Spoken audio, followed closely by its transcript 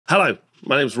Hello,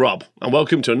 my name's Rob, and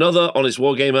welcome to another Honest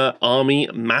Wargamer Army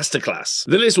Masterclass.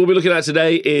 The list we'll be looking at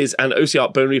today is an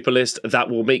Ossiarch Bonereaper list that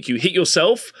will make you hit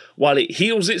yourself while it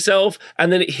heals itself, and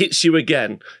then it hits you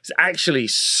again. It's actually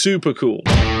super cool.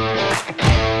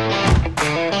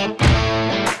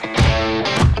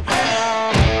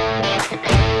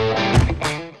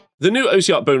 The new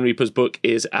Ossiarch Bonereapers book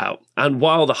is out, and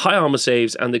while the high armor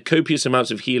saves and the copious amounts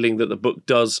of healing that the book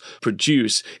does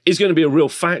produce is going to be a real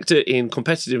factor in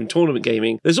competitive and tournament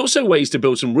gaming, there's also ways to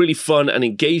build some really fun and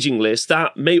engaging lists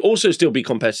that may also still be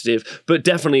competitive, but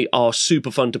definitely are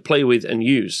super fun to play with and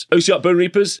use. Ossiarch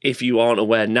Bonereapers, if you aren't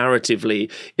aware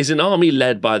narratively, is an army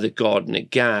led by the god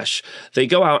Nagash. They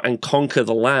go out and conquer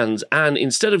the lands, and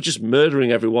instead of just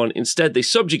murdering everyone, instead they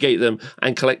subjugate them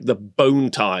and collect the bone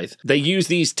tithe. They use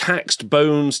these taxed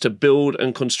bones to build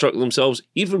and construct themselves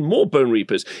even more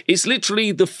Bonereapers. It's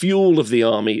literally the fuel of the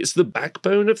army. It's the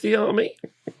backbone of the army.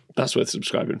 That's worth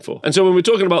subscribing for. And so when we're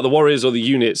talking about the warriors or the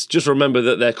units, just remember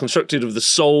that they're constructed of the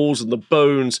souls and the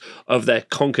bones of their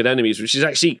conquered enemies, which is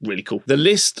actually really cool. The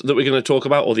list that we're going to talk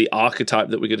about, or the archetype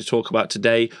that we're going to talk about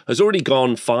today, has already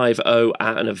gone 5-0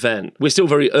 at an event. We're still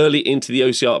very early into the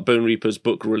Ossiarch Bonereapers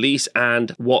book release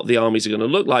and what the armies are going to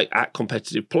look like at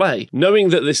competitive play.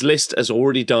 Knowing that this list has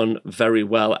already done very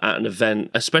well at an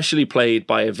event, especially played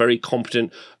by a very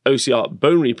competent Ossiarch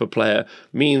Bonereaper player,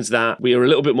 means that we are a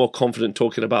little bit more confident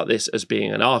talking about this as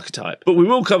being an archetype. But we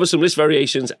will cover some list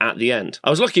variations at the end. I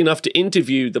was lucky enough to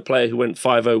interview the player who went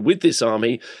 5-0 with this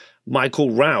army, Michael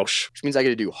Rausch. Which means I get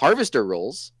to do harvester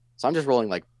rolls. So I'm just rolling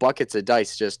like buckets of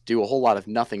dice, just do a whole lot of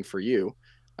nothing for you.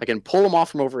 I can pull them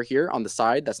off from over here on the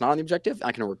side that's not on the objective, and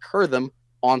I can recur them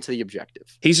onto the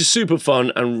objective. He's a super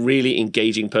fun and really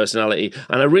engaging personality,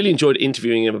 and I really enjoyed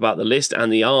interviewing him about the list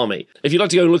and the army. If you'd like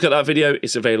to go and look at that video,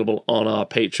 it's available on our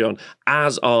Patreon,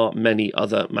 as are many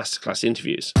other Masterclass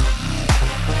interviews.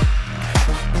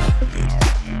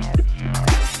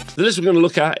 The list we're going to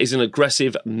look at is an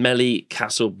aggressive melee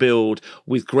castle build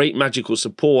with great magical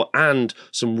support and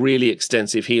some really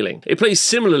extensive healing. It plays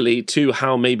similarly to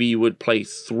how maybe you would play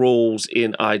Thralls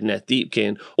in Idoneth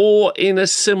Deepkin, or in a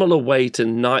similar way to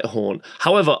Nighthaunt.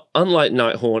 However, unlike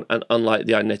Nighthaunt and unlike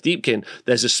the Idoneth Deepkin,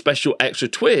 there's a special extra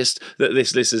twist that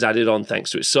this list has added on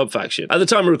thanks to its subfaction. At the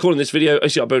time of recording this video,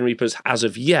 Ossiarch Bonereapers as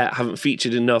of yet haven't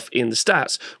featured enough in the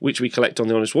stats, which we collect on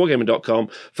the honestwargamer.com,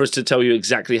 for us to tell you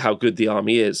exactly how good the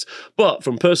army is. But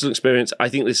from personal experience, I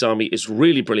think this army is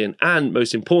really brilliant, and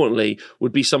most importantly,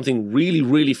 would be something really,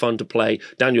 really fun to play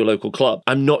down your local club.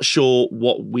 I'm not sure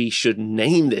what we should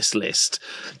name this list.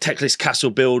 Techless Castle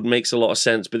build makes a lot of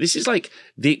sense, but this is like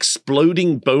the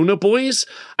Exploding Boner Boys,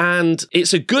 and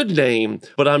it's a good name,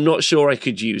 but I'm not sure I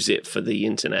could use it for the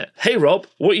internet. Hey Rob,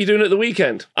 what are you doing at the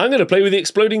weekend? I'm going to play with the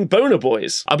Exploding Boner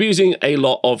Boys. I'll be using a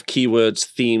lot of keywords,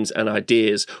 themes, and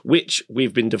ideas, which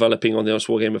we've been developing on the Honest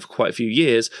Wargamer for quite a few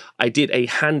years. I did a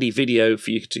handy video for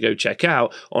you to go check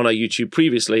out on our YouTube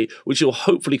previously, which will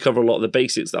hopefully cover a lot of the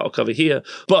basics that I'll cover here.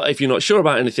 But if you're not sure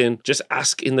about anything, just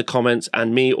ask in the comments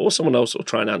and me or someone else will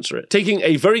try and answer it. Taking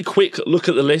a very quick look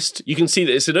at the list, you can see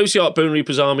that it's an Ossiarch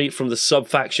Bonereapers army from the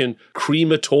subfaction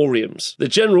Crematorians. The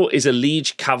general is a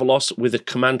Liege-Kavalos with a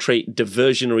command trait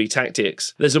Diversionary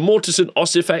Tactics. There's a Mortisan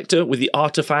Ossifector with the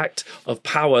artifact of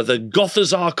power, the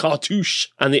Gothizzar Cartouche,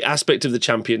 and the aspect of the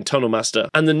champion Tunnel Master.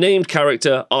 And the named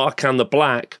character Arkhan the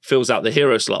Black fills out the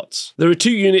hero slots. There are 2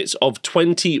 units of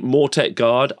 20 Mortek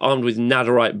Guard armed with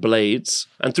Nadirite Blades,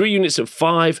 and 3 units of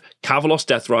 5 Kavalos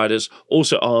Deathriders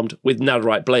also armed with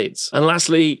Nadirite Blades. And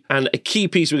lastly, and a key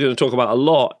piece we're going to talk about a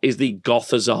lot, is the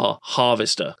Gothizzar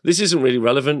Harvester. This isn't really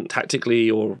relevant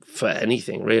tactically or for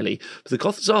anything really, but the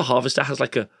Gothizzar Harvester has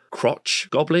like a crotch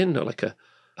goblin, or like a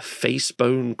face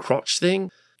bone crotch thing.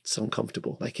 It's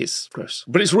uncomfortable, like it's gross.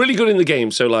 But it's really good in the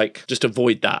game, so like, just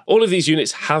avoid that. All of these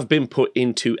units have been put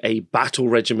into a battle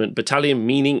regiment battalion,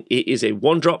 meaning it is a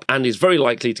 1-drop and is very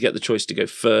likely to get the choice to go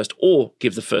first or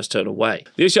give the first turn away.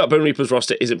 The Ossiarch Bonereapers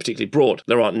roster isn't particularly broad.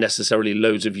 There aren't necessarily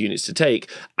loads of units to take,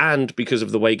 and because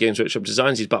of the way Games Workshop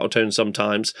designs these battle tones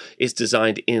sometimes, it's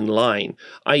designed in line,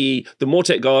 i.e. the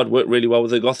Mortek Guard work really well with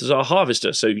the Gothizzar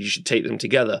Harvester, so you should take them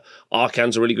together.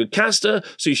 Arkhan's a really good caster,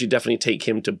 so you should definitely take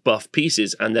him to buff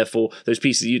pieces, and therefore those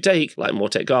pieces you take, like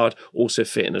Mortek Guard, also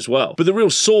fit in as well. But the real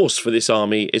source for this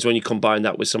army is when you combine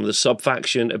that with some of the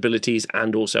subfaction abilities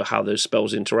and also how those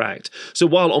spells interact. So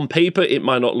while on paper it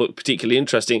might not look particularly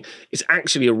interesting, it's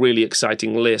actually a really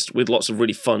exciting list with lots of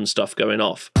really fun stuff going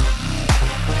off.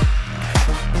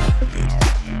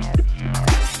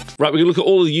 Right, we're going to look at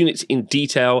all the units in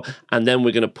detail, and then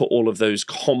we're going to put all of those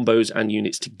combos and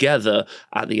units together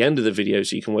at the end of the video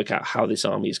so you can work out how this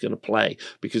army is going to play,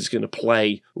 because it's going to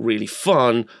play really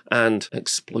fun and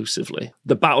explosively.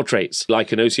 The battle traits,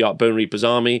 like an Ossiarch Bonereapers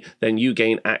army, then you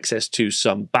gain access to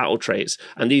some battle traits,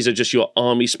 and these are just your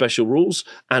army special rules,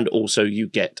 and also you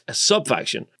get a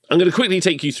subfaction. I'm going to quickly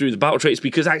take you through the battle traits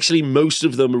because actually most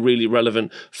of them are really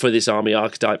relevant for this army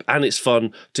archetype, and it's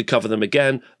fun to cover them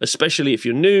again, especially if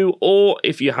you're new or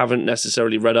if you haven't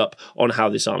necessarily read up on how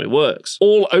this army works.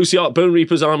 All Ossiarch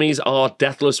Bonereapers armies are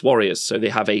deathless warriors, so they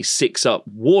have a 6-up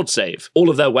ward save. All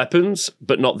of their weapons,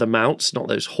 but not the mounts, not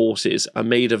those horses, are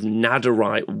made of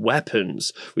Nadirite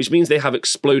weapons, which means they have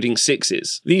exploding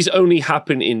 6s. These only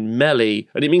happen in melee,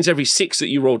 and it means every 6 that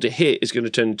you roll to hit is going to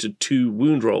turn into 2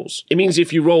 wound rolls. It means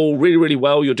if you roll really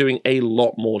well, you're doing a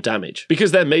lot more damage.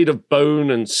 Because they're made of bone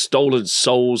and stolen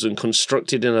souls and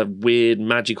constructed in a weird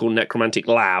magical necromantic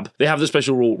lab, they have the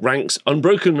special rule ranks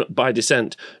unbroken by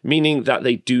descent, meaning that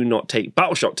they do not take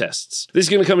battle shock tests. This is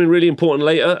going to come in really important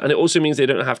later, and it also means they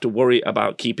don't have to worry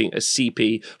about keeping a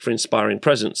CP for Inspiring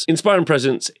Presence. Inspiring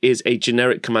Presence is a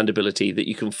generic command ability that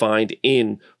you can find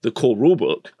in the core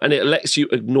rulebook, and it lets you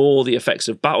ignore the effects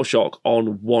of battle shock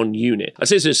on one unit. I'd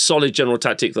say it's a solid general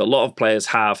tactic that a lot of players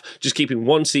have, just keeping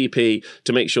one CP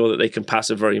to make sure that they can pass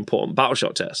a very important battle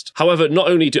shock test. However, not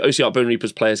only do Ossiarch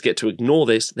Bonereapers players get to ignore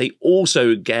this, they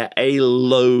also get a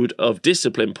load of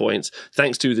discipline points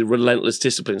thanks to the relentless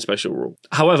discipline special rule.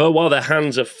 However, while their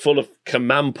hands are full of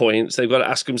command points, they've got to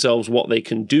ask themselves what they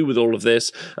can do with all of this,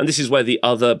 and this is where the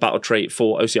other battle trait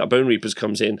for Ossiarch Bonereapers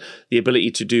comes in, the ability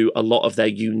to do a lot of their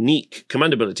unique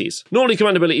command abilities. Normally,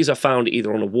 command abilities are found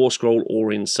either on a war scroll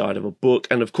or inside of a book,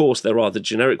 and of course there are the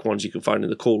generic ones you can find in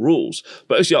the core rules,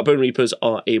 but Ossiarch Bonereapers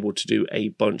are able to do a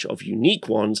bunch of unique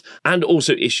ones and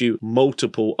also issue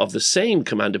multiple of the same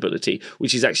command ability,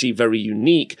 which is actually very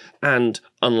unique and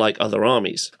unlike other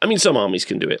armies. I mean, some armies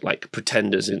can do it, like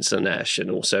Pretenders in Slaanesh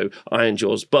and also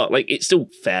Ironjaws, but like it's still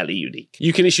fairly unique.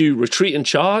 You can issue Retreat and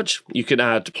Charge, you can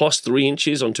add +3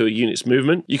 inches onto a unit's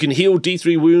movement, you can heal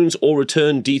D3 wounds or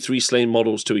return D3 slain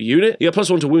models to a unit, you get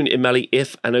 +1 to wound in melee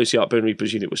if an Ossiarch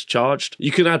Bonereapers unit was charged,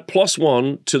 you can add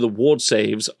 +1 to the ward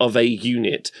saves of a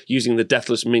unit using the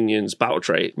Deathless Minions battle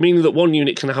trait, meaning that one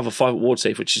unit can have a 5 ward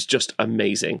save, which is just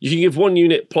amazing. You can give one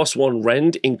unit +1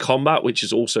 rend in combat, which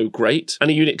is also great,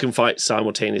 and a unit can fight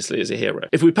simultaneously as a hero.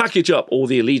 If we package up all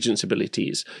the allegiance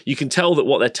abilities, you can tell that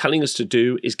what they're telling us to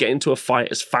do is get into a fight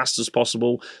as fast as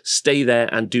possible, stay there,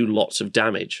 and do lots of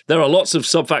damage. There are lots of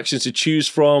sub-factions to choose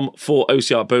from for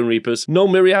Ossiarch Bonereapers. Null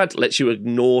Myriad lets you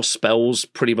ignore spells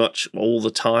pretty much all the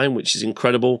time, which is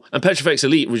incredible, and Petrifex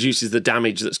Elite reduces the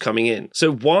damage that's coming in.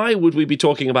 So why would we be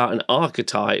talking about an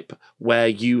archetype where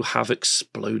you have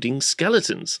exploding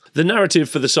skeletons? The narrative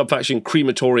for the subfaction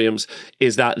Crematorians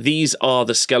is that these are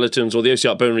the skeletons or the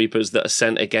Ossiarch Bonereapers that are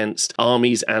sent against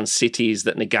armies and cities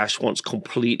that Nagash wants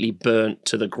completely burnt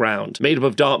to the ground. Made up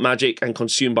of dark magic and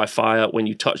consumed by fire, when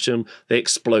you touch them, they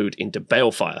explode into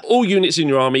balefire. All units in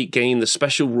your army gain the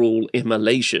special rule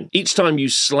Immolation. Each time you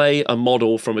slay a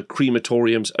model from a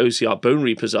Crematorium's Ossiarch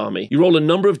Bonereapers army, you roll a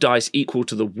number of dice equal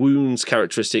to the wounds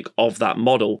characteristic of that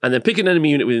model, and then pick an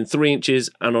enemy unit within 3 inches,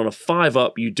 and on a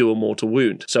 5-up, you do a mortal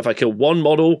wound. So if I kill one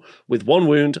model with 1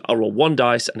 wound, I'll roll 1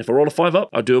 dice, and if I roll a 5-up,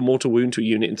 I'll do a mortal wound to a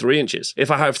unit in 3 inches. If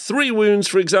I have 3 wounds,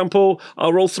 for example,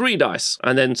 I'll roll 3 dice,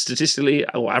 and then statistically,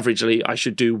 or averagely, I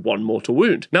should do 1 mortal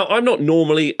wound. Now, I'm not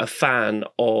normally a fan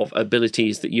of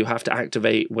abilities that you have to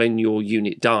activate when your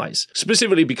unit dies,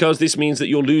 specifically because this means that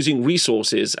you're losing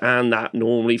resources, and that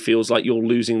normally feels like you're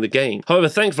losing the game. However,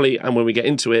 thankfully, and when we get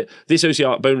into it, this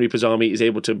Ossiarch Bonereapers army is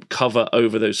able to cover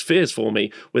over those fears for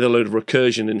me with a load of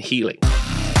recursion and healing.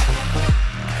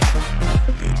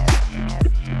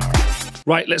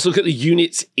 Right, let's look at the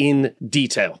units in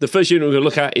detail. The first unit we're going to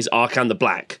look at is Arkhan the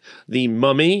Black. The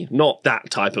mummy, not that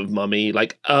type of mummy,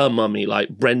 like a mummy, like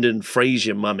Brendan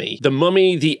Fraser mummy. The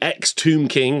mummy, the ex-Tomb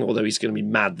King, although he's going to be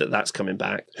mad that that's coming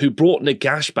back, who brought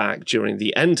Nagash back during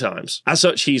the end times. As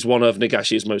such, he's one of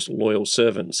Nagash's most loyal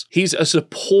servants. He's a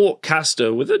support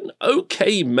caster with an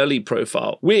okay melee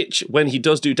profile, which, when he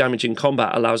does do damage in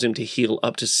combat, allows him to heal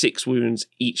up to 6 wounds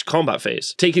each combat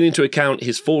phase. Taking into account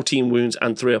his 14 wounds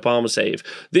and 3-up armor save,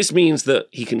 this means that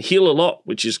he can heal a lot,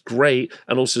 which is great,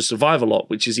 and also survive a lot,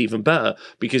 which is even better,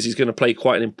 because he's going to play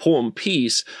quite an important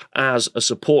piece as a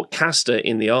support caster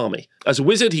in the army. As a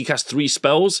wizard, he casts 3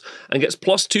 spells and gets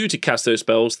 +2 to cast those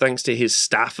spells thanks to his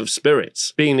Staff of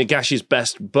Spirits. Being Nagash's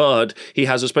best bud, he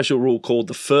has a special rule called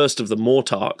the First of the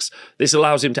Mortarchs. This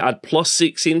allows him to add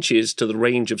 +6 inches to the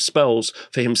range of spells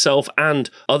for himself and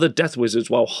other death wizards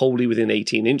while wholly within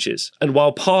 18 inches. And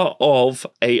while part of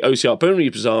a Ossiarch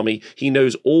Bonereapers army, he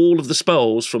knows all of the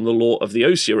spells from the lore of the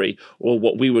Ossiary, or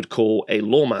what we would call a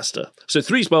lore master. So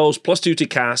 3 spells, +2 to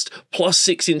cast,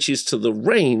 +6 inches to the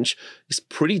range is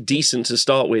pretty decent to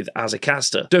start with as a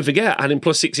caster. Don't forget, adding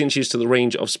 +6 inches to the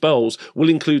range of spells will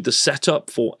include the setup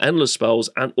for endless spells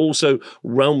and also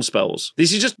realm spells.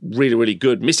 This is just really, really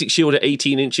good. Mystic Shield at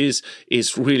 18 inches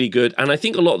is really good, and I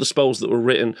think a lot of the spells that were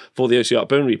written for the Ossiarch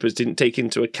Bonereapers didn't take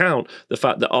into account the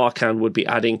fact that Arkhan would be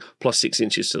adding +6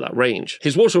 inches to that range.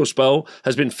 His Waterfall spell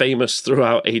has been famous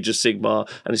throughout Age of Sigmar,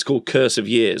 and it's called Curse of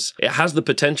Years. It has the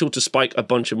potential to spike a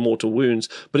bunch of mortal wounds,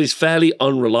 but is fairly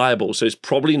unreliable, so it's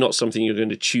probably not something you're going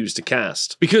to choose to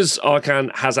cast. Because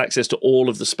Arkhan has access to all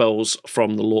of the spells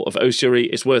from the lore of Ossiary,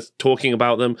 it's worth talking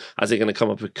about them, as they're going to come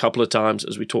up a couple of times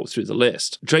as we talk through the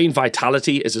list. Drain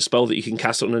Vitality is a spell that you can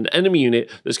cast on an enemy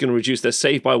unit that's going to reduce their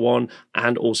save by 1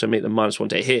 and also make them -1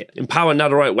 to hit. Empower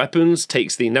Nadirite Weapons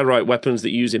takes the Nadirite weapons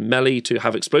that you use in melee to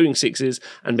have exploding 6s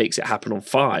and makes it happen on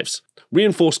 5s.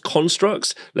 Reinforced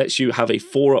Constructs lets you have a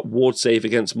 4-up ward save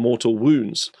against mortal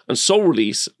wounds. And Soul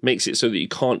Release makes it so that you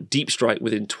can't deep strike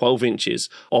within 12 inches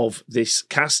of this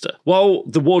caster. While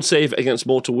the ward save against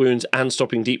mortal wounds and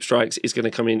stopping deep strikes is going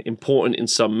to come in important in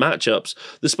some matchups,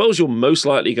 the spells you're most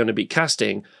likely going to be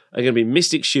casting are going to be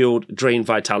Mystic Shield, Drain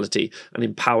Vitality, and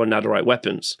Empower Nadirite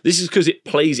Weapons. This is because it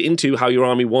plays into how your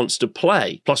army wants to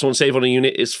play. +1 save on a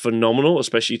unit is phenomenal,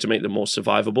 especially to make them more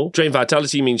survivable. Drain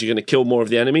Vitality means you're going to kill more of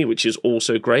the enemy, which is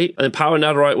also great. And Empower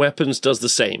Nadirite Weapons does the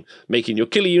same, making your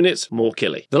killy units more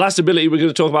killy. The last ability we're going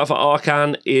to talk about for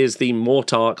Arkhan is the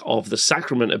Mortarch of the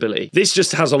Sacrament ability. This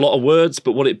just has a lot of words,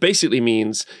 but what it basically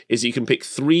means is you can pick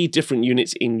 3 different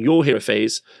units in your hero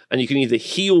phase, and you can either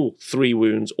heal 3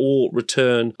 wounds or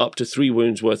return up to 3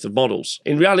 wounds worth of models.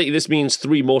 In reality, this means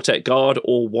 3 Mortek Guard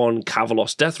or 1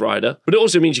 Kavalos Deathrider, but it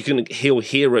also means you can heal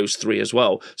heroes 3 as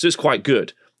well, so it's quite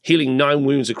good. Healing 9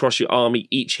 wounds across your army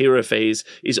each hero phase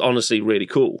is honestly really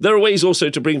cool. There are ways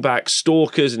also to bring back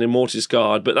Stalkers and Immortus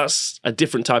Guard, but that's a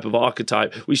different type of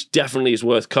archetype, which definitely is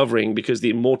worth covering because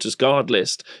the Immortus Guard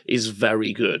list is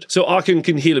very good. So Arkhan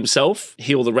can heal himself,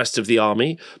 heal the rest of the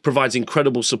army, provides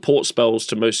incredible support spells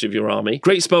to most of your army,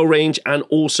 great spell range, and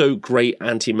also great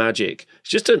anti-magic. It's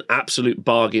just an absolute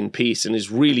bargain piece and is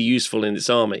really useful in this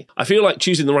army. I feel like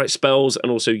choosing the right spells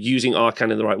and also using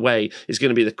Arkhan in the right way is going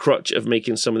to be the crutch of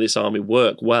making some of this army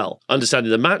work well. Understanding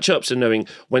the matchups and knowing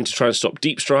when to try and stop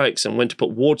deep strikes and when to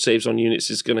put ward saves on units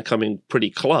is going to come in pretty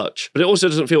clutch. But it also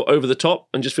doesn't feel over the top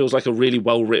and just feels like a really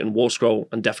well-written war scroll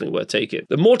and definitely worth taking.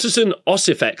 The Mortisan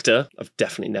Ossifector, I've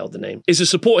definitely nailed the name, is a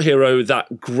support hero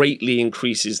that greatly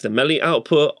increases the melee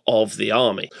output of the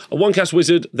army. A 1-cast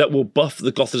wizard that will buff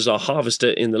the Gothizzar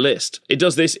Harvester in the list. It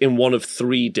does this in one of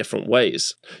 3 different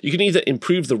ways. You can either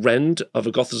improve the rend of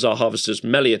a Gothizzar Harvester's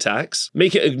melee attacks,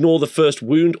 make it ignore the first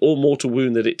wound or mortal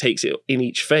wound that it takes in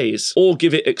each phase, or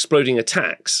give it exploding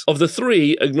attacks. Of the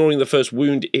 3, ignoring the first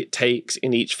wound it takes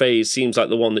in each phase seems like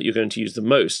the one that you're going to use the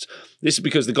most. This is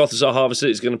because the Gothizzar Harvester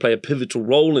is going to play a pivotal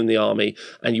role in the army,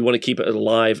 and you want to keep it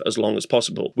alive as long as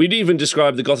possible. We'd even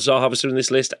describe the Gothizzar Harvester in this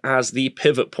list as the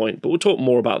pivot point, but we'll talk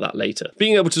more about that later.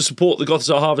 Being able to support the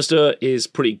Gothizzar Harvester is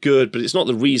pretty good, but it's not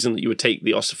the reason that you would take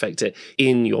the Ossifector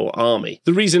in your army.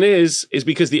 The reason is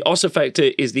because the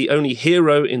Ossifector is the only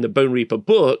hero in the Bonereaper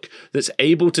book that's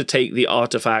able to take the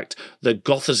artifact, the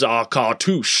Gothizzar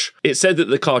Cartouche. It's said that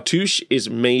the Cartouche is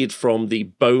made from the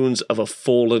bones of a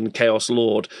fallen Chaos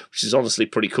Lord, which is honestly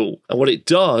pretty cool. And what it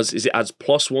does is it adds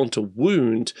 +1 to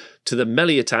wound to the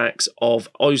melee attacks of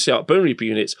Ossiarch Bonereaper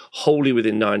units wholly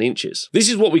within 9 inches. This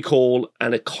is what we call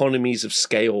an economies of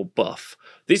scale buff.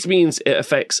 This means it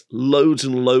affects loads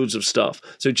and loads of stuff.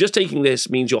 So just taking this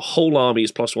means your whole army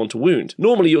is +1 to wound.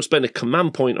 Normally you'll spend a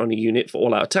command point on a unit for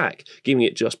all-out attack, giving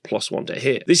it just +1 to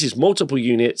hit. This is multiple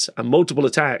units and multiple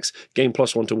attacks gain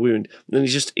 +1 to wound, and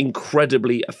it's just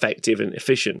incredibly effective and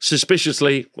efficient.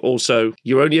 Suspiciously, also,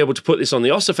 you're only able to put this on the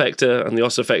Ossifector, and the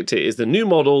Ossifector is the new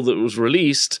model that was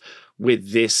released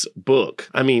with this book.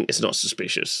 I mean, it's not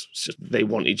suspicious. It's just they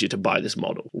wanted you to buy this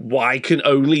model. Why can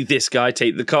only this guy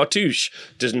take the Cartouche?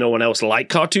 Does no one else like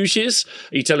Cartouches?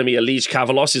 Are you telling me a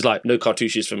Liege-Kavalos is like, no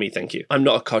Cartouches for me, thank you? I'm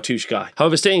not a Cartouche guy.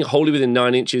 However, staying wholly within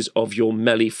 9 inches of your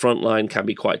melee front line can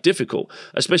be quite difficult,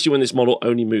 especially when this model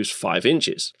only moves 5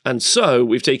 inches. And so,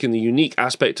 we've taken the unique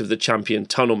aspect of the Champion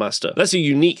Tunnel Master. That's a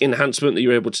unique enhancement that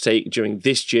you're able to take during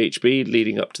this GHB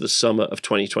leading up to the summer of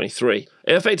 2023.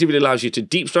 It effectively allows you to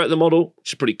deep strike the model,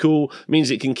 which is pretty cool,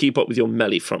 means it can keep up with your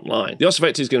melee front line. The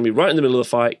Ossifector is going to be right in the middle of the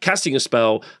fight, casting a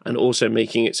spell, and also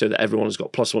making it so that everyone has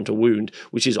got +1 to wound,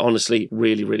 which is honestly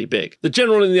really, really big. The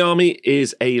general in the army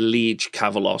is a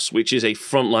Liege-Kavalos, which is a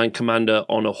frontline commander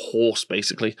on a horse,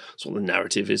 basically. That's what the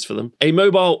narrative is for them. A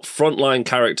mobile frontline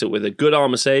character with a good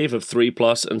armor save of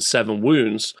 3+ and 7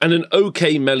 wounds, and an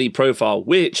okay melee profile,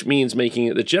 which means making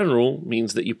it the general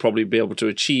means that you probably be able to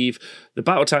achieve the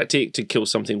battle tactic to kill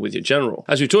something with your general.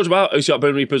 As we talked about, Ossiarch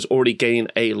Bonereapers already gain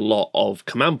a lot of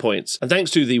command points, and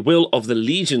thanks to the Will of the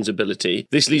Legions ability,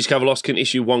 this Liege-Kavalos can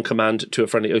issue 1 command to a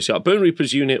friendly Ossiarch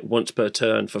Bonereapers unit once per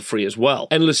turn for free as well.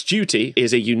 Endless Duty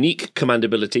is a unique command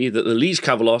ability that the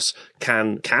Liege-Kavalos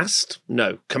can cast?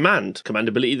 No, command. Command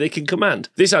ability they can command.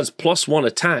 This adds +1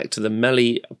 attack to the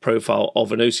melee profile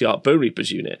of an Ossiarch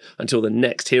Bonereapers unit until the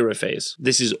next hero phase.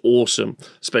 This is awesome,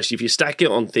 especially if you stack it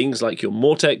on things like your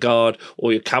Mortek Guard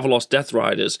or your Kavalos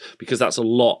Deathriders, because that's a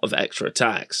lot of extra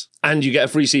attacks. And you get a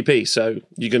free CP, so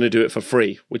you're going to do it for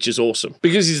free, which is awesome.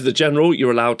 Because he's the general,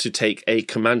 you're allowed to take a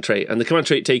command trait, and the command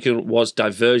trait taken was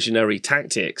Diversionary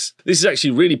Tactics. This is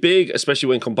actually really big, especially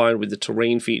when combined with the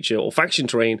terrain feature or faction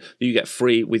terrain that you get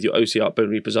free with your Ossiarch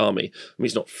Bonereapers army. I mean,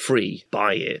 it's not free,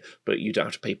 buy it, but you don't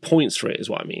have to pay points for it, is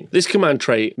what I mean. This command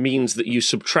trait means that you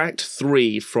subtract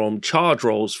 3 from charge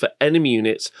rolls for enemy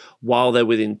units while they're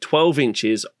within 12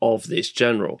 inches of this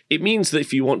general. It means that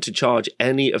if you want to charge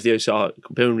any of the Ossiarch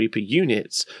Bonereaper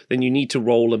units, then you need to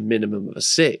roll a minimum of a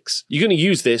 6. You're going to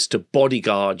use this to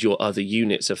bodyguard your other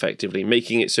units effectively,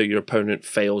 making it so your opponent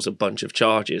fails a bunch of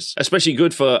charges. Especially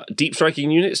good for deep striking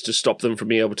units to stop them from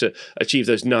being able to achieve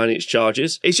those 9-inch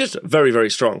charges. It's just very, very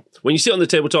strong. When you sit on the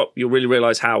tabletop, you'll really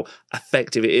realize how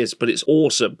effective it is, but it's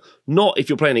awesome. Not if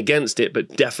you're playing against it,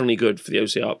 but definitely good for the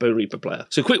Ossiarch Bonereaper player.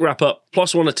 So quick wrap up,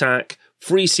 +1 attack,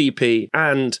 free CP,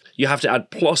 and you have to add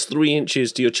 +3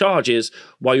 inches to your charges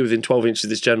while you're within 12 inches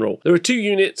of this general. There are 2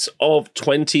 units of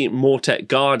 20 Mortek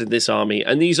Guard in this army,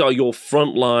 and these are your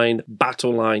frontline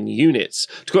battle line units.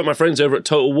 To quote my friends over at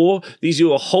Total War, these are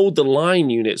your hold the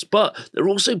line units, but they're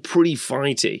also pretty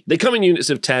fighty. They come in units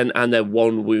of 10 and they're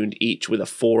 1 wound each with a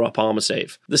 4+ armor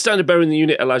save. The standard bearer in the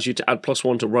unit allows you to add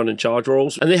 +1 to run and charge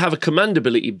rolls, and they have a command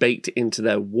ability baked into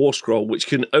their war scroll, which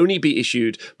can only be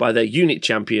issued by their unit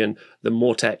champion, the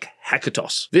Mortek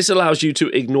Hekatos. This allows you to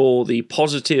ignore the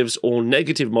positives or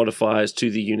negative modifiers to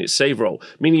the unit save roll,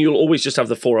 meaning you'll always just have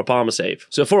the 4+ armor save.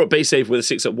 So a 4+ base save with a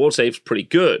 6+ ward save is pretty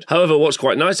good. However, what's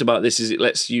quite nice about this is it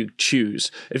lets you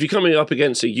choose. If you're coming up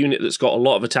against a unit that's got a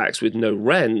lot of attacks with no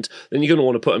rend, then you're going to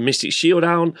want to put a Mystic Shield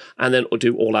down and then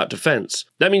do all-out defense.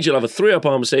 That means you'll have a 3+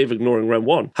 armor save ignoring rend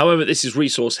 1. However, this is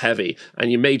resource heavy,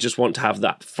 and you may just want to have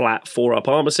that flat 4+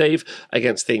 armor save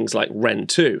against things like rend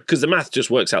 2, because the math just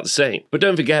works out the same. But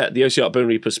don't forget the Ossiarch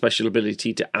Bonereaper's special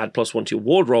ability to add +1 to your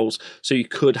ward rolls, so you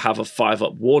could have a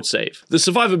 5+ ward save. The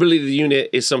survivability of the unit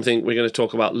is something we're going to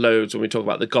talk about loads when we talk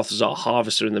about the Gothizzar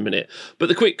Harvester in a minute, but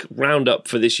the quick roundup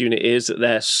for this unit is that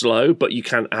they're slow, but you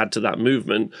can add to that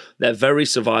movement. They're very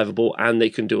survivable, and they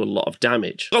can do a lot of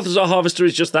damage. Gothizzar Harvester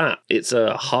is just that. It's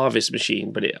a harvest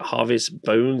machine, but it harvests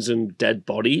bones and dead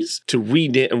bodies to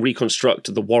reknit and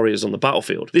reconstruct the warriors on the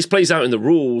battlefield. This plays out in the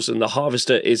rules, and the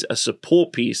Harvester is a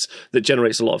support piece that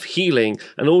generates a lot of healing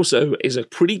and also is a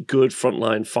pretty good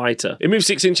frontline fighter. It moves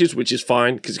 6 inches, which is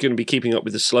fine because it's going to be keeping up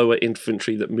with the slower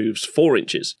infantry that moves 4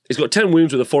 inches. It's got 10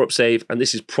 wounds with a 4+ save, and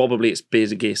this is probably its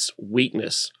biggest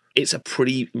weakness. It's a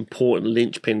pretty important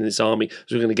linchpin in this army, as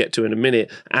we're going to get to in a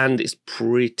minute, and it's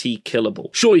pretty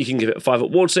killable. Sure, you can give it a 5+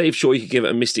 ward save, sure, you can give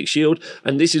it a Mystic Shield,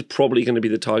 and this is probably going to be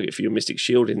the target for your Mystic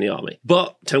Shield in the army.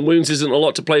 But 10 wounds isn't a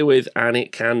lot to play with, and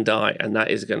it can die, and that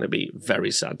is going to be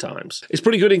very sad times. It's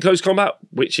pretty good in close combat,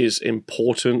 which is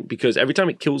important, because every time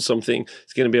it kills something,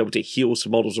 it's going to be able to heal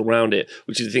some models around it,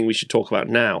 which is the thing we should talk about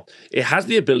now. It has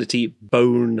the ability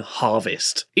Bone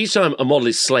Harvest. Each time a model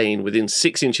is slain within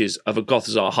 6 inches of a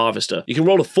Gothizzar Harvester, you can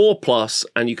roll a 4+,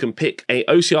 and you can pick a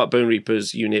Ossiarch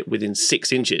Bonereapers unit within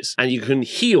 6 inches, and you can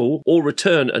heal or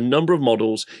return a number of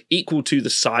models equal to the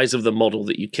size of the model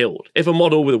that you killed. If a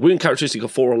model with a wound characteristic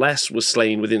of 4 or less was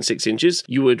slain within 6 inches,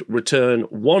 you would return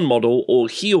 1 model or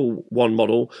heal 1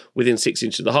 model within 6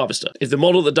 inches of the Harvester. If the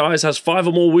model that dies has 5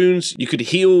 or more wounds, you could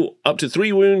heal up to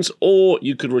 3 wounds, or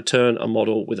you could return a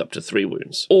model with up to 3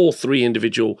 wounds, or 3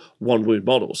 individual 1 wound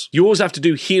models. You always have to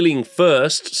do healing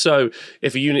first, so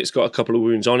if a unit unit's got a couple of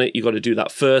wounds on it, you've got to do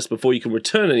that first before you can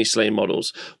return any slain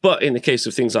models. But in the case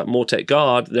of things like Mortek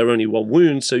Guard, they're only 1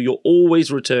 wound, so you're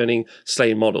always returning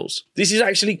slain models. This is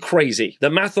actually crazy. The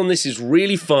math on this is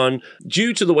really fun.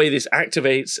 Due to the way this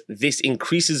activates, this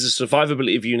increases the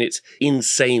survivability of units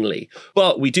insanely.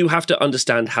 But we do have to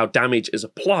understand how damage is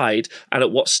applied and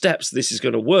at what steps this is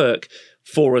going to work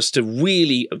for us to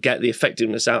really get the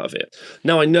effectiveness out of it.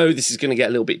 Now, I know this is going to get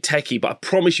a little bit techie, but I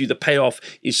promise you the payoff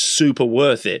is super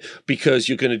worth it because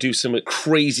you're going to do some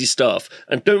crazy stuff.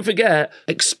 And don't forget,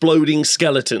 exploding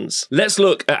skeletons. Let's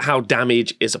look at how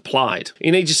damage is applied.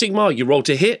 In Age of Sigmar, you roll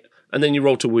to hit, and then you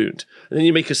roll to wound. And then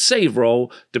you make a save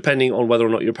roll, depending on whether or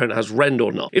not your opponent has rend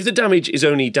or not. If the damage is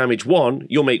only damage 1,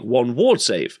 you'll make 1 ward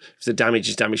save. If the damage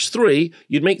is damage 3,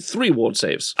 you'd make 3 ward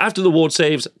saves. After the ward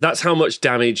saves, that's how much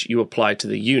damage you apply to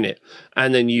the unit.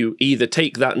 And then you either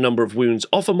take that number of wounds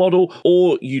off a model,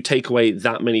 or you take away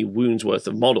that many wounds worth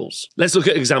of models. Let's look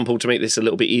at an example to make this a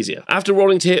little bit easier. After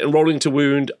rolling to hit and rolling to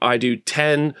wound, I do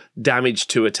 10 damage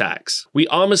to attacks. We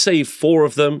armor save 4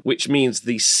 of them, which means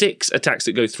the 6 attacks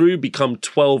that go through become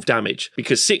 12 damage,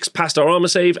 because 6 passed our armor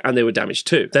save and they were damage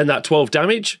 2. Then that 12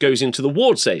 damage goes into the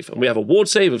ward save, and we have a ward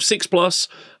save of 6+,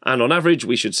 and on average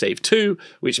we should save 2,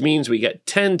 which means we get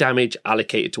 10 damage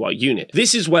allocated to our unit.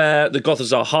 This is where the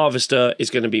Gothizzar Harvester is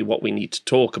going to be what we need to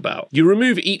talk about. You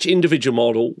remove each individual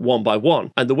model 1 by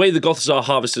 1, and the way the Gothizzar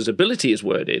Harvester's ability is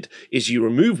worded is you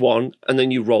remove 1 and then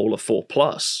you roll a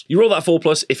 4+. You roll that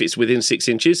 4+ if it's within 6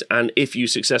 inches, and if you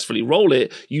successfully roll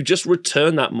it, you just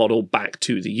return that model back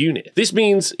to the unit. This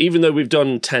means even though we've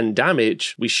done 10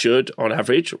 damage, we should, on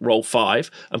average, roll 5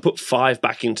 and put 5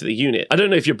 back into the unit. I don't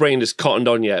know if your brain is cottoned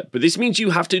on yet, but this means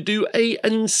you have to do an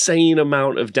insane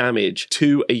amount of damage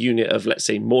to a unit of, let's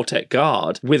say, Mortek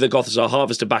Guard with a Gothizzar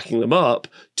Harvester backing them up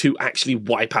to actually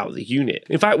wipe out the unit.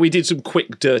 In fact, we did some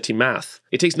quick dirty math.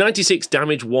 It takes 96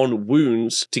 damage 1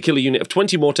 wounds to kill a unit of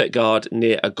 20 Mortek Guard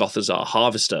near a Gothizzar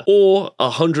Harvester, or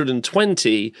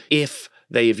 120 if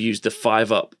they have used the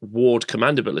 5-up ward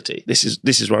command ability. This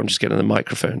is where I'm just getting the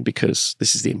microphone because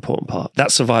this is the important part.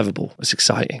 That's survivable. It's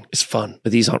exciting. It's fun.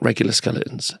 But these aren't regular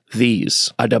skeletons.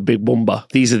 These are the big wumba.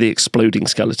 These are the exploding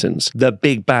skeletons. The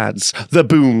big bads. The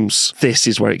booms. This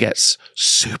is where it gets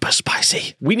super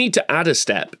spicy. We need to add a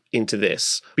step into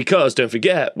this because, don't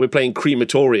forget, we're playing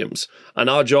Crematorians and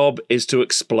our job is to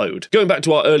explode. Going back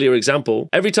to our earlier example,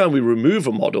 every time we remove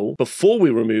a model, before we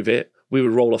remove it, we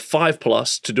would roll a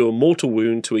 5+ to do a mortal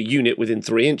wound to a unit within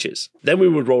 3 inches. Then we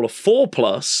would roll a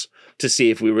 4+ to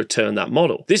see if we return that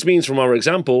model. This means from our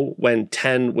example, when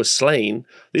 10 was slain,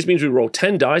 this means we roll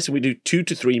 10 dice and we do 2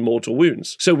 to 3 mortal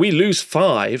wounds. So we lose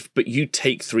 5, but you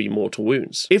take 3 mortal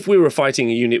wounds. If we were fighting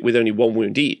a unit with only 1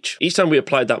 wound each time we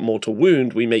applied that mortal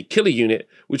wound, we may kill a unit,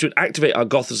 which would activate our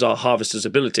Gothizzar Harvester's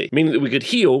ability, meaning that we could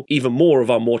heal even more of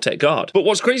our Mortek Guard. But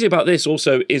what's crazy about this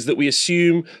also is that we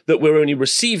assume that we're only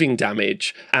receiving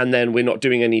damage and then we're not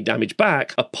doing any damage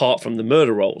back apart from the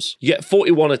murder rolls. You get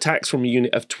 41 attacks from a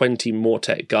unit of 20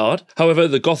 Mortek Guard. However,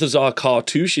 the Gothizzar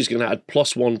Cartouche is going to add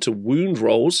 +1 to wound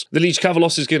rolls. The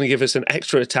Liege-Kavalos is going to give us an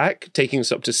extra attack, taking us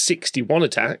up to 61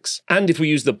 attacks. And if we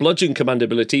use the Bludgeon command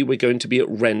ability, we're going to be at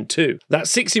Rend 2.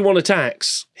 That's 61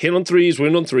 attacks, hit on 3s,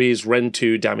 wound on 3s, Rend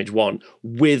 2, damage 1,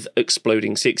 with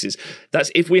exploding 6s.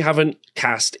 That's if we haven't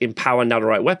cast Empower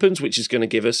Nadirite Weapons, which is going to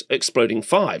give us exploding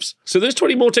 5s. So those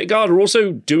 20 Mortek Guard are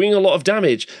also doing a lot of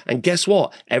damage. And guess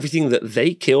what? Everything that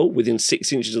they kill within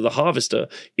 6 inches of the Harvester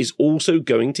is also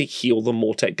going to heal the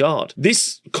Mortek Guard.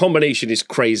 This combination is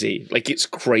crazy. Like, it's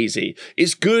crazy.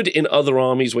 It's good in other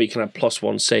armies where you can have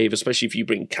 +1 save, especially if you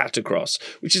bring Cat across,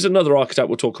 which is another archetype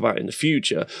we'll talk about in the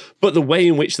future. But the way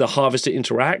in which the Harvester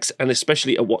interacts, and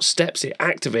especially at what steps it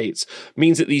activates,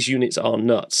 means that these units are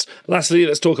nuts. Lastly,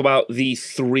 let's talk about the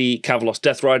 3 Kavalos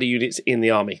Deathrider units in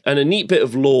the army. And a neat bit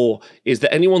of lore is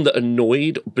that anyone that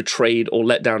annoyed, betrayed, or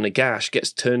let down Nagash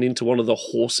gets turned into one of the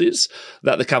horses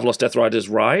that the Kavalos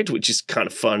Deathriders ride, which is kind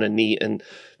of fun and neat and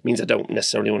means I don't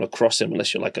necessarily want to cross him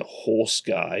unless you're like a horse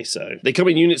guy. So they come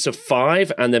in units of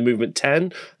 5 and their movement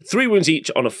 10, 3 wounds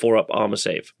each on a 4-up armor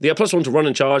save. They have +1 to run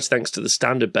and charge thanks to the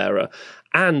standard bearer.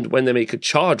 And when they make a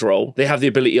charge roll, they have the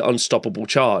ability Unstoppable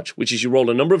Charge, which is you roll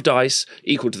a number of dice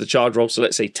equal to the charge roll. So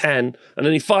let's say 10, and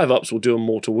any 5-ups will do a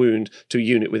mortal wound to a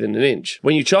unit within an inch.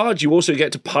 When you charge, you also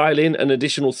get to pile in an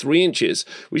additional 3 inches,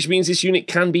 which means this unit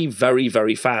can be very,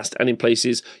 very fast and in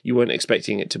places you weren't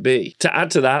expecting it to be. To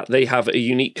add to that, they have a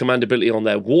unique command ability on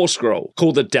their War Scroll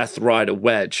called the Deathrider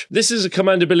Wedge. This is a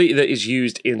command ability that is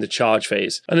used in the charge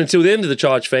phase. And until the end of the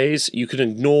charge phase, you can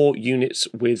ignore units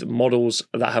with models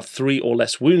that have 3 or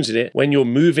less wounds in it when you're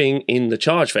moving in the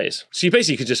charge phase. So you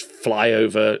basically could just fly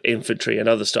over infantry and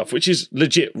other stuff, which is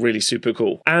legit really super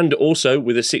cool. And also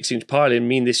with a 6-inch pile-in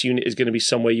mean this unit is going to be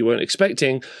somewhere you weren't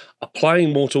expecting,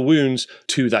 applying mortal wounds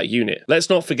to that unit. Let's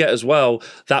not forget as well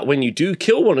that when you do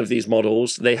kill one of these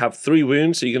models, they have 3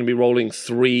 wounds, so you're going to be rolling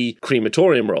 3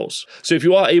 Crematorium rolls. So if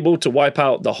you are able to wipe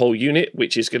out the whole unit,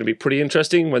 which is going to be pretty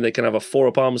interesting when they can have a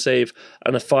 4-up armor save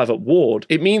and a 5-up ward,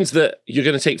 it means that you're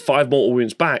going to take 5 mortal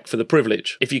wounds back for the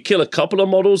privilege. If you kill a couple of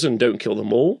models and don't kill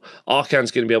them all,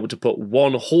 Arkhan's going to be able to put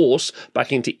 1 horse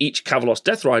back into each Kavalos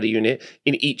Deathrider unit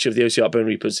in each of the Ossiarch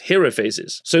Bonereapers hero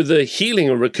phases. So the healing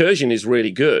and recursion is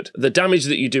really good. The damage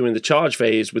that you do in the charge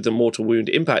phase with the mortal wound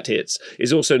impact hits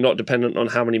is also not dependent on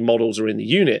how many models are in the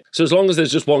unit. So as long as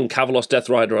there's just 1 Kavalos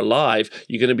Deathrider alive,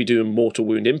 you're going to be doing mortal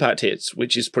wound impact hits,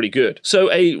 which is pretty good.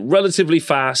 So a relatively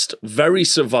fast, very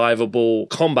survivable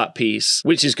combat piece,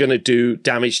 which is going to do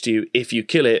damage to you if you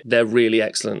kill it. They're really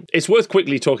excellent. It's worth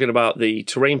quickly talking about the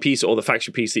terrain piece or the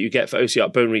faction piece that you get for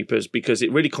Ossiarch Bonereapers, because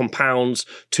it really compounds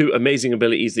 2 amazing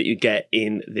abilities that you get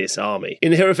in this army.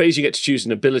 In the hero phase, you get to choose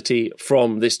an ability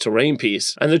from this terrain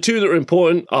piece, and the 2 that are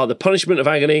important are the Punishment of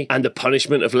Agony and the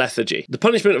Punishment of Lethargy. The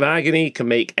Punishment of Agony can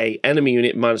make a enemy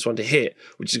unit -1 to hit,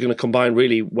 which is going to combine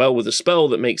really well with a spell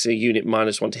that makes a unit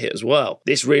 -1 to hit as well.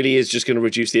 This really is just going to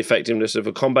reduce the effectiveness of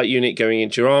a combat unit going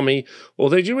into your army,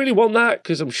 although do you really want that?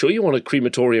 Because I'm sure you want a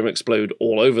Crematorium explode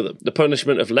all over them. The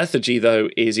Punishment of Lethargy, though,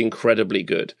 is incredibly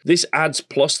good. This adds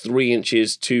 +3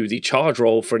 inches to the charge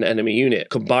roll for an enemy unit.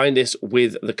 Combine this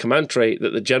with the command trait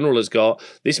that the general has got,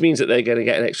 this means that they're going to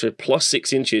get an extra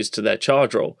 +6 inches to their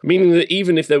charge roll, meaning that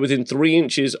even if they're within 3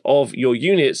 inches of your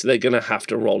units, they're going to have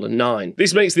to roll a 9.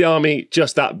 This makes the army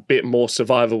just that bit more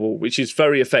survivable, which is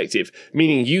very effective,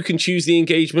 meaning you can choose the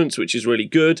engagements, which is really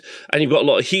good, and you've got a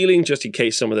lot of healing just in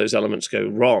case some of those elements go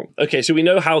wrong. Okay, so we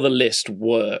know how the list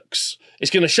works.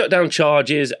 It's going to shut down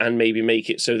charges and maybe make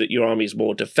it so that your army is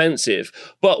more defensive,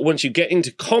 but once you get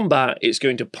into combat, it's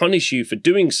going to punish you for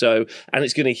doing so, and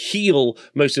it's going to heal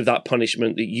most of that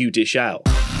punishment that you dish out.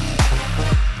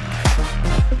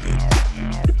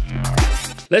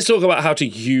 Let's talk about how to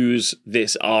use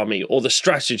this army, or the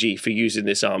strategy for using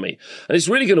this army. And it's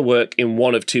really going to work in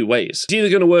one of 2 ways. It's either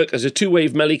going to work as a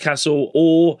 2-wave melee castle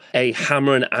or a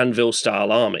hammer and anvil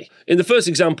style army. In the first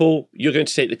example, you're going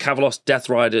to take the Kavalos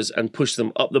Deathriders and push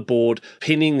them up the board,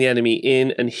 pinning the enemy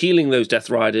in and healing those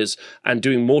Deathriders and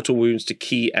doing mortal wounds to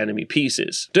key enemy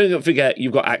pieces. Don't forget,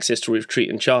 you've got access to retreat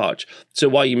and charge. So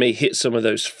while you may hit some of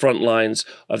those front lines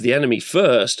of the enemy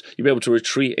first, you'll be able to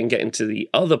retreat and get into the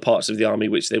other parts of the army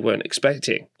which they weren't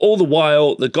expecting. All the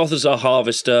while, the Gothizzar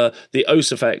Harvester, the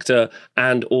Ossifector,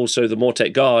 and also the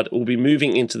Mortek Guard will be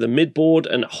moving into the mid-board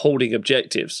and holding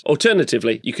objectives.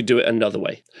 Alternatively, you could do it another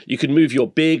way. You could move your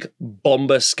big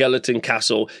bomber skeleton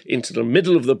castle into the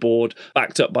middle of the board,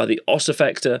 backed up by the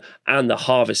Ossifector and the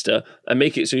Harvester, and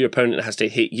make it so your opponent has to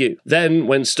hit you. Then,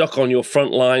 when stuck on your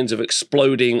front lines of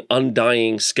exploding,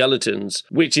 undying skeletons,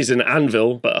 which is an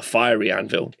anvil, but a fiery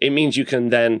anvil, it means you can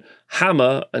then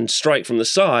hammer and strike from the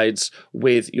sides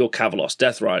with your Kavalos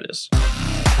Deathriders.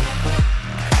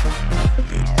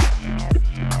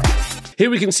 Here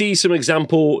we can see some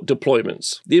example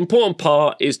deployments. The important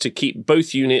part is to keep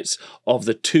both units of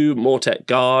the 2 Mortek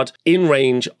Guard in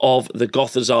range of the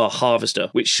Gothizzar Harvester,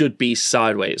 which should be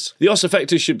sideways. The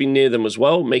Ossifector should be near them as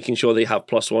well, making sure they have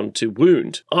 +1 to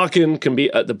wound. Arkhan can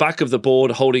be at the back of the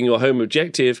board holding your home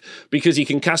objective because he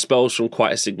can cast spells from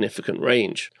quite a significant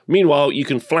range. Meanwhile, you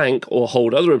can flank or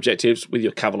hold other objectives with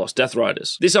your Kavalos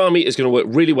Deathriders. This army is going to work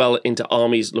really well into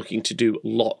armies looking to do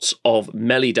lots of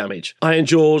melee damage. Iron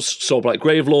Jaws, Soulcleaver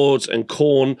Gravelords, and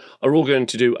Khorne are all going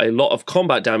to do a lot of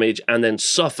combat damage and then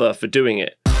suffer for doing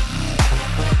it.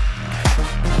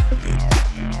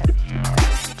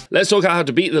 Let's talk about how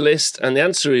to beat the list, and the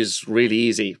answer is really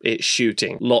easy. It's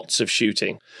shooting. Lots of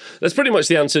shooting. That's pretty much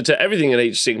the answer to everything in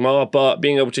Age of Sigmar, but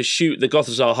being able to shoot the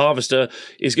Gothizzar Harvester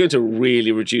is going to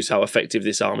really reduce how effective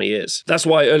this army is. That's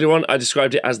why earlier on I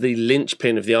described it as the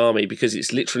linchpin of the army, because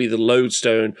it's literally the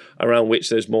lodestone around which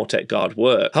those Mortek Guard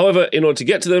work. However, in order to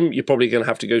get to them, you're probably going to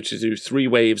have to go to do 3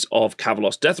 waves of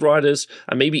Kavalos Deathriders,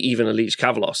 and maybe even a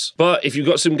Liege-Kavalos. But if you've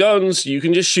got some guns, you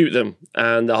can just shoot them,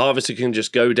 and the Harvester can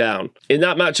just go down. In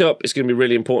that matchup, it's going to be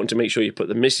really important to make sure you put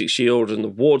the Mystic Shield and the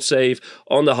Ward Save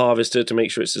on the Harvester to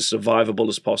make sure it's as survivable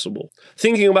as possible.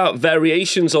 Thinking about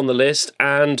variations on the list,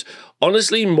 and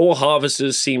honestly, more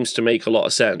Harvesters seems to make a lot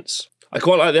of sense. I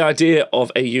quite like the idea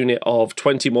of a unit of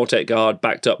 20 Mortek Guard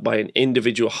backed up by an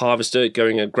individual Harvester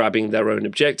going and grabbing their own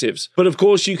objectives. But of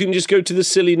course, you can just go to the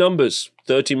silly numbers.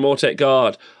 30 Mortek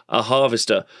Guard, a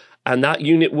Harvester, and that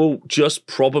unit will just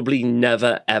probably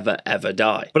never, ever, ever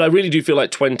die. But I really do feel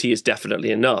like 20 is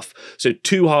definitely enough. So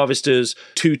 2 Harvesters,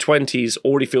 2 20s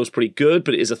already feels pretty good,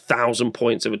 but it is 1,000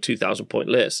 points of a 2,000 point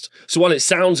list. So while it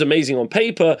sounds amazing on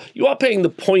paper, you are paying the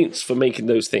points for making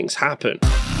those things happen.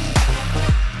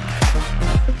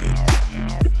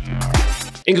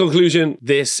 In conclusion,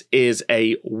 this is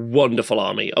a wonderful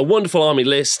army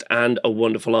list, and a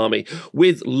wonderful army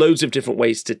with loads of different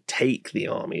ways to take the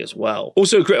army as well.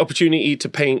 Also a great opportunity to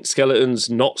paint skeletons,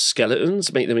 not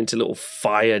skeletons, make them into little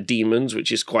fire demons,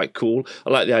 which is quite cool. I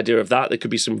like the idea of that. There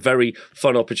could be some very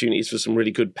fun opportunities for some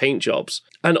really good paint jobs.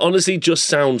 And honestly, just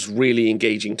sounds really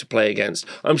engaging to play against.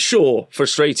 I'm sure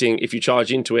frustrating if you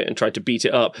charge into it and try to beat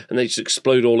it up and they just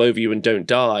explode all over you and don't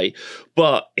die,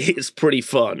 but it's pretty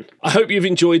fun. I hope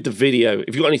you've enjoyed the video.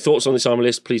 If you've got any thoughts on this armor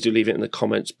list, please do leave it in the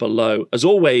comments below. As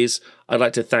always, I'd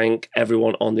like to thank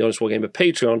everyone on the Honest Wargamer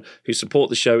Patreon who support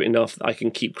the show enough that I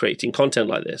can keep creating content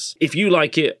like this. If you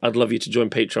like it, I'd love you to join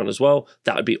Patreon as well.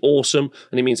 That would be awesome,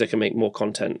 and it means I can make more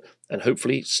content and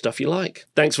hopefully stuff you like.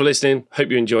 Thanks for listening,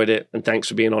 hope you enjoyed it, and thanks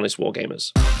for being honest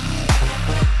Wargamers.